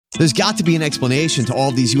There's got to be an explanation to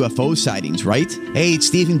all these UFO sightings, right? Hey, it's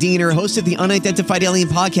Stephen Diener, host of the Unidentified Alien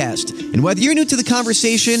Podcast. And whether you're new to the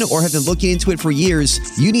conversation or have been looking into it for years,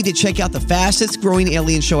 you need to check out the fastest growing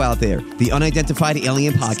alien show out there, the Unidentified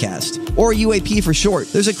Alien Podcast, or UAP for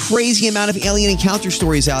short. There's a crazy amount of alien encounter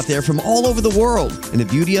stories out there from all over the world. And the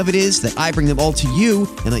beauty of it is that I bring them all to you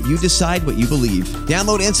and let you decide what you believe.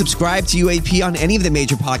 Download and subscribe to UAP on any of the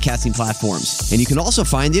major podcasting platforms. And you can also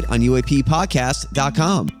find it on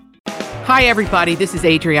UAPpodcast.com. Hi, everybody. This is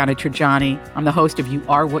Adriana Trajani. I'm the host of You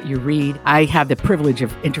Are What You Read. I have the privilege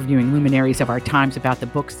of interviewing luminaries of our times about the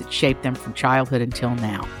books that shaped them from childhood until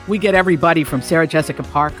now. We get everybody from Sarah Jessica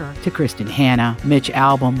Parker to Kristen Hanna, Mitch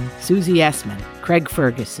Albom, Susie Essman, Craig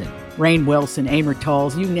Ferguson, Rainn Wilson, Amor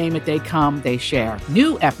Tolls, you name it, they come, they share.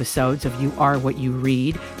 New episodes of You Are What You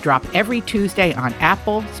Read drop every Tuesday on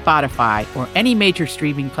Apple, Spotify, or any major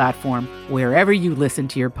streaming platform wherever you listen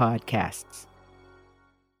to your podcasts.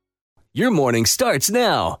 Your morning starts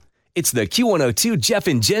now. It's the Q102 Jeff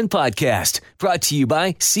and Jen podcast brought to you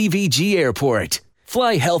by CVG Airport.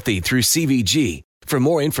 Fly healthy through CVG. For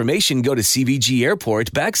more information, go to CVG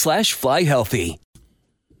Airport /fly healthy.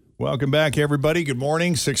 Welcome back, everybody. Good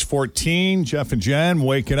morning. 6:14. Jeff and Jen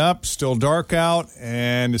waking up, still dark out,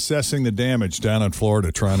 and assessing the damage down in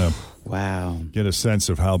Florida, trying to get a sense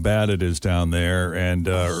of how bad it is down there. And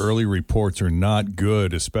early reports are not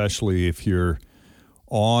good, especially if you're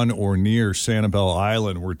on or near Sanibel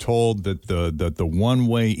Island. We're told that the one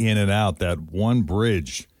way in and out, that one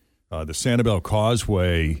bridge, the Sanibel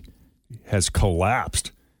Causeway, has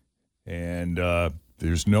collapsed, and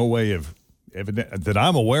there's no way that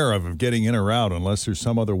I'm aware of getting in or out unless there's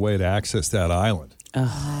some other way to access that island.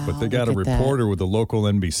 But they got a reporter with the local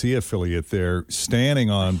NBC affiliate there standing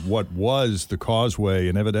on what was the causeway,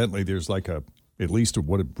 and evidently there's like at least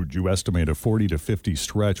what would you estimate, a 40 to 50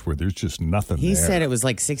 stretch where there's just nothing there. He said it was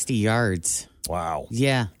like 60 yards. Wow.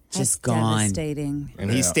 Yeah, just gone. Devastating. And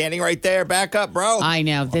he's standing right there. Back up, bro. I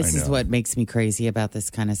know. This is what makes me crazy about this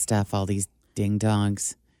kind of stuff, all these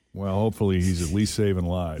ding-dongs. Well, hopefully he's at least saving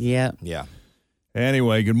lives. Yeah. Yeah.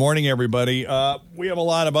 Anyway, good morning, everybody. We have a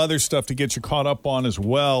lot of other stuff to get you caught up on as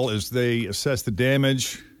well as they assess the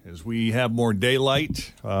damage. As we have more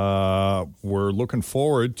daylight, we're looking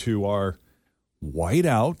forward to our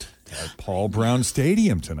whiteout at Paul Brown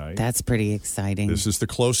Stadium tonight. That's pretty exciting. This is the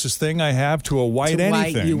closest thing I have to a white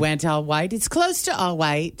anything. You went all white. It's close to all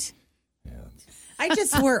white. I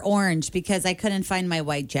just wore orange because I couldn't find my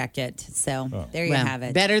white jacket. So there you have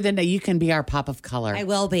it. Better than you can be our pop of color. I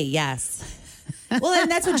will be, yes. Well,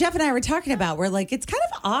 and that's what Jeff and I were talking about. We're like, it's kind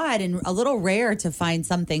of odd and a little rare to find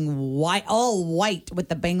something white, all white with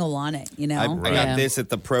the Bengal on it, you know? I got this at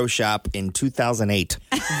the pro shop in 2008.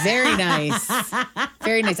 Very nice.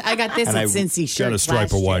 Very nice. I got this at Cincy shirt. Got a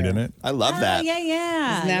stripe of white in it. I love that.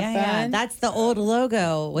 Yeah. Isn't that fun? That's the old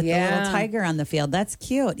logo with the little tiger on the field. That's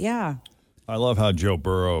cute. Yeah. I love how Joe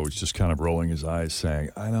Burrow is just kind of rolling his eyes saying,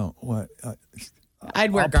 I don't, what?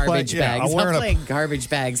 I'd wear garbage bags. I'll play garbage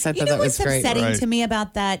bags. I thought that was great. What's upsetting to me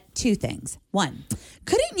about that? Two things. One,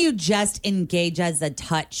 couldn't you just engage as a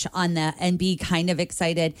touch on that and be kind of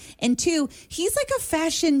excited? And two, he's like a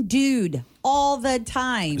fashion dude all the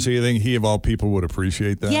time. So you think he of all people would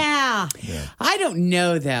appreciate that? Yeah. I don't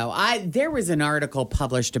know, though. There was an article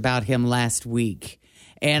published about him last week,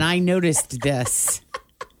 and I noticed this.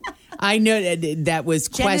 I know that was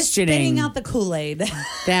questioning. Jen is spitting out the Kool-Aid.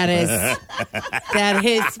 That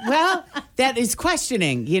is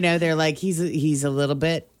questioning. You know, they're like, he's a little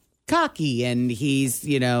bit cocky and he's,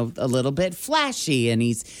 a little bit flashy and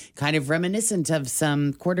he's kind of reminiscent of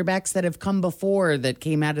some quarterbacks that have come before that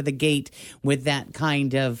came out of the gate with that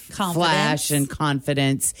kind of flash and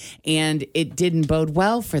confidence, and it didn't bode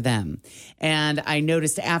well for them. And I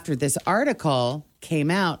noticed after this article came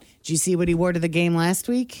out, did you see what he wore to the game last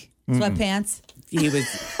week? Sweatpants.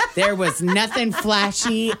 There was nothing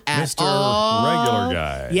flashy at all. Mr. Regular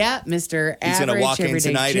guy. Yeah, Mr. He's going to walk in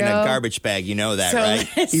tonight in a garbage bag. You know that,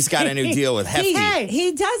 right? He's got a new deal with Hefty.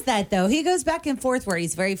 He does that, though. He goes back and forth where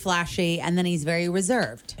he's very flashy and then he's very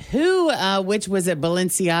reserved. Which was it,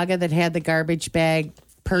 Balenciaga that had the garbage bag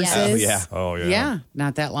purses? Oh, yeah. Yeah,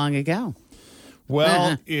 not that long ago.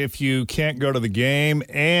 Well, if you can't go to the game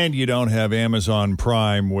and you don't have Amazon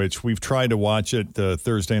Prime, which we've tried to watch it, the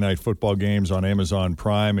Thursday night football games on Amazon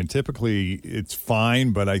Prime, and typically it's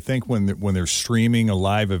fine, but I think when they're streaming a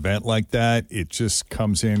live event like that, it just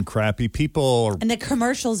comes in crappy. And the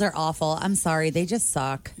commercials are awful. I'm sorry. They just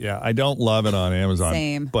suck. Yeah, I don't love it on Amazon.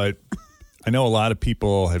 Same. But I know a lot of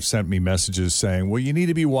people have sent me messages saying, well, you need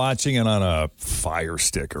to be watching it on a Fire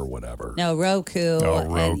Stick or whatever. No, Roku. Oh,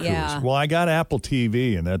 Roku. Well, I got Apple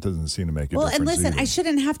TV, and that doesn't seem to make a difference. Well, and listen, either. I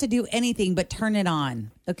shouldn't have to do anything but turn it on,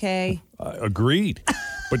 okay? Agreed.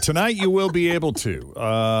 But tonight you will be able to.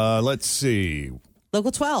 Let's see.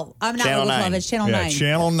 Local 12. I'm not Channel Local 12, 9. it's Channel 9.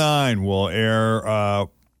 Channel 9 will air,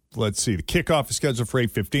 let's see, the kickoff is scheduled for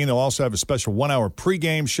 8:15. They'll also have a special 1-hour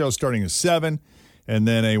pregame show starting at 7, and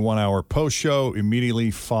then a 1-hour post show immediately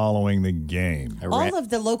following the game. All of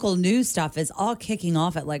the local news stuff is all kicking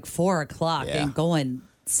off at like 4 o'clock and going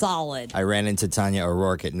solid. I ran into Tanya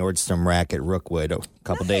O'Rourke at Nordstrom Rack at Rookwood a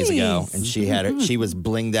couple days ago, and she was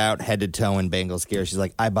blinged out head to toe in Bengals gear. She's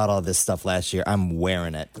like, I bought all this stuff last year. I'm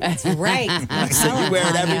wearing it. That's right. I said, you wear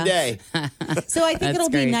it every day. So I think it'll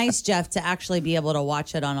great. be nice, Jeff, to actually be able to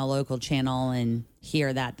watch it on a local channel and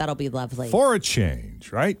hear that. That'll be lovely. For a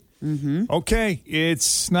change, right? Mm-hmm. Okay,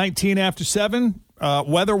 it's 19 after 7.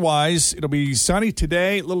 Weather-wise, it'll be sunny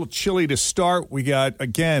today, a little chilly to start. We got,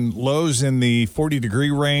 again, lows in the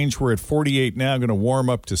 40-degree range. We're at 48 now, going to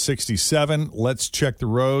warm up to 67. Let's check the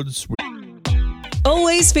roads.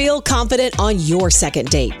 Always feel confident on your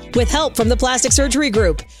second date. With help from the Plastic Surgery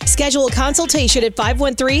Group. Schedule a consultation at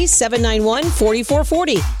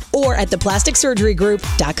 513-791-4440 or at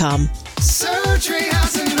theplasticsurgerygroup.com. Surgery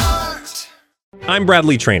has an art. I'm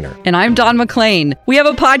Bradley Trainer. And I'm Don McClain. We have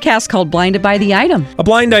a podcast called Blinded by the Item. A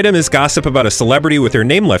blind item is gossip about a celebrity with their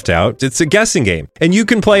name left out. It's a guessing game, and you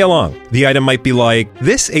can play along. The item might be like,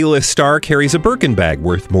 this A-list star carries a Birkin bag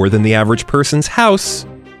worth more than the average person's house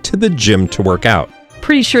to the gym to work out.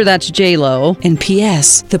 Pretty sure that's J-Lo. And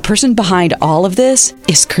P.S. the person behind all of this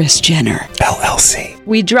is Kris Jenner, LLC.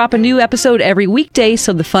 We drop a new episode every weekday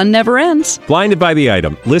so the fun never ends. Blinded by the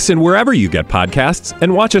Item. Listen wherever you get podcasts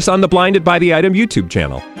and watch us on the Blinded by the Item YouTube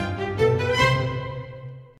channel.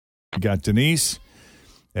 We got Denise,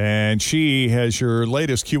 and she has your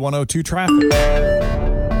latest Q102 traffic.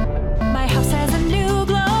 My house has a new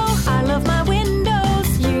glow. I love my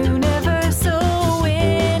windows. Universal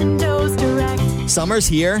Windows Direct. Summer's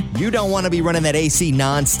here. You don't want to be running that AC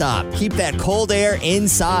nonstop. Keep that cold air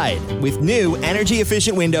inside with new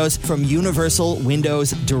energy-efficient windows from Universal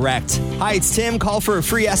Windows Direct. Hi, it's Tim. Call for a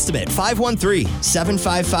free estimate.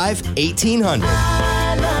 513-755-1800.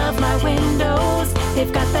 I love my windows.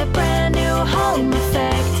 They've got that brand new home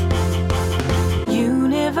effect.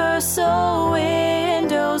 Universal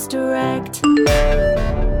Windows Direct.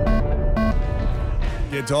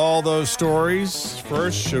 Get to all those stories.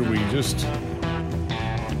 First, should we just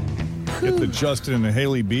get the Justin and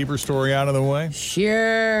Haley Bieber story out of the way?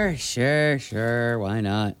 Sure. Why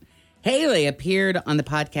not? Haley appeared on the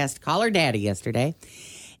podcast Call Her Daddy yesterday,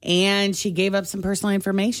 and she gave up some personal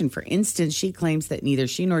information. For instance, she claims that neither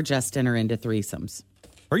she nor Justin are into threesomes.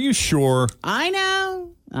 Are you sure? I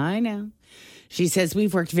know. She says,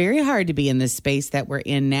 we've worked very hard to be in this space that we're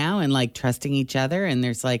in now and like trusting each other. And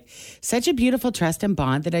there's like such a beautiful trust and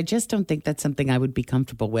bond that I just don't think that's something I would be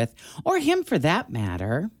comfortable with, or him for that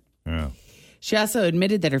matter. Yeah. She also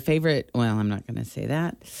admitted that her favorite, well, I'm not going to say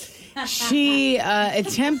that. She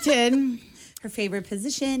attempted. Her favorite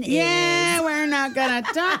position is... Yeah, we're not going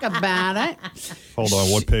to talk about it. Hold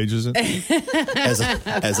on, what page is it? As I'm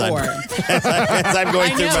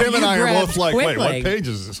going through Tim and I are both like, wait, quickly. what page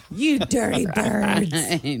is this? You dirty birds.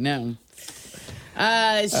 I know.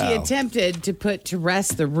 She attempted to put to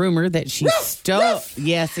rest the rumor that she stole.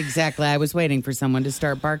 Yes, exactly. I was waiting for someone to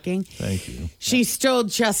start barking. Thank you. She stole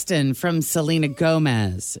Justin from Selena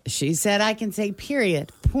Gomez. She said, I can say,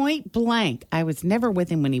 period, point blank, I was never with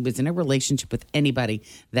him when he was in a relationship with anybody.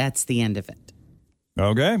 That's the end of it.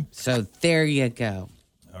 Okay. So there you go.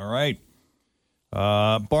 All right.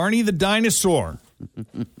 Barney the dinosaur.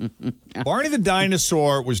 Barney the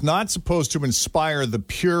dinosaur was not supposed to inspire the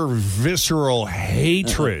pure visceral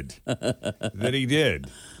hatred that he did.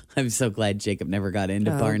 I'm so glad Jacob never got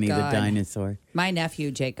into Barney the dinosaur. My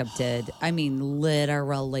nephew Jacob did. I mean,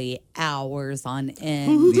 literally hours on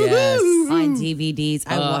end. Yes. On DVDs.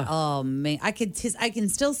 Oh man, I can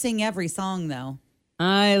still sing every song though.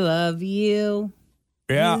 I love you.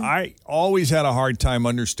 Yeah, I always had a hard time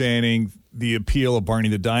understanding the appeal of Barney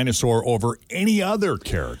the dinosaur over any other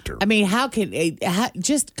character. I mean,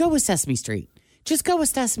 just go with Sesame Street. Just go with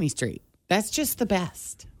Sesame Street. That's just the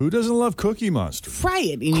best. Who doesn't love Cookie Monster?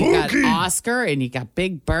 Right. And you got Oscar, and you got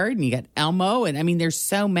Big Bird, and you got Elmo, and I mean, there's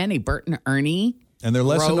so many. Bert and Ernie. And they're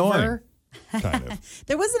less Rover. annoying. Kind of.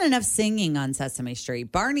 There wasn't enough singing on Sesame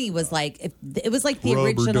Street. Barney was like, it was like the Rubber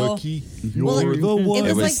original. Ducky, you're the one.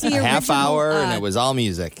 It was like the a half original, hour, and it was all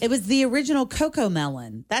music. It was the original Coco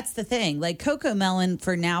Melon. That's the thing. Like Coco Melon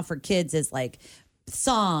for kids is like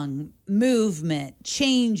song, movement,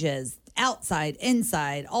 changes, outside,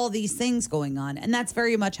 inside, all these things going on. And that's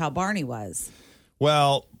very much how Barney was.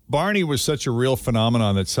 Well, Barney was such a real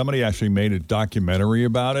phenomenon that somebody actually made a documentary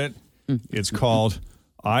about it. It's called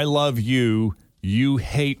I Love You, You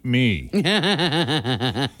Hate Me.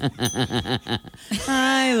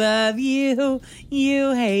 I love you,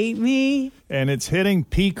 you hate me. And it's hitting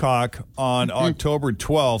Peacock on October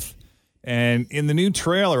 12th. And in the new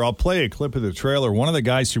trailer, I'll play a clip of the trailer. One of the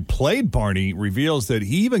guys who played Barney reveals that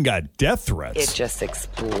he even got death threats. It just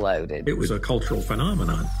exploded. It was a cultural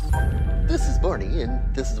phenomenon. This is Barney,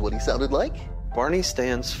 and this is what he sounded like. Barney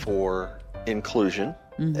stands for inclusion,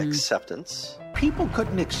 acceptance. People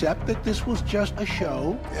couldn't accept that this was just a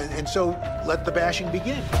show, and so let the bashing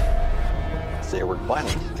begin. They were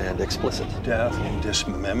violent and explicit. Death and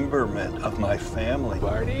dismemberment of my family.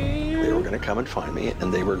 Barney! They were going to come and find me,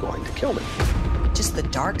 and they were going to kill me. Just the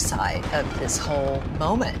dark side of this whole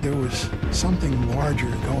moment. There was something larger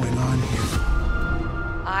going on here.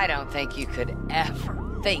 I don't think you could ever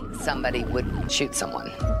think somebody would shoot someone.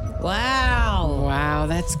 Wow. Wow,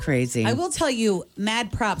 that's crazy. I will tell you,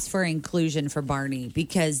 mad props for inclusion for Barney,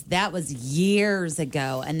 because that was years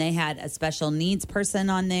ago, and they had a special needs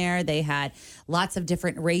person on there. They had lots of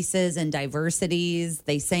different races and diversities.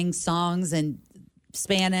 They sang songs in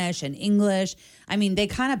Spanish and English. I mean, they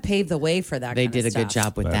kind of paved the way for that. They kind did of a good stuff.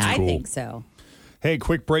 job with That's that. cool. I think so. Hey,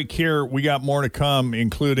 quick break here. We got more to come,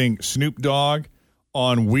 including Snoop Dogg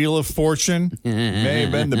on Wheel of Fortune. May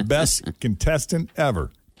have been the best contestant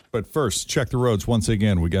ever. But first, check the roads once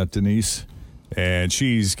again. We got Denise, and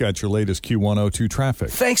she's got your latest Q102 traffic.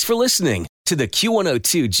 Thanks for listening to the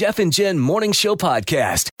Q102 Jeff and Jen Morning Show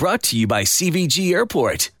podcast, brought to you by CVG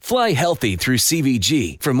Airport. Fly healthy through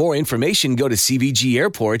CVG. For more information, go to CVG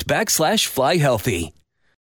Airport /fly healthy.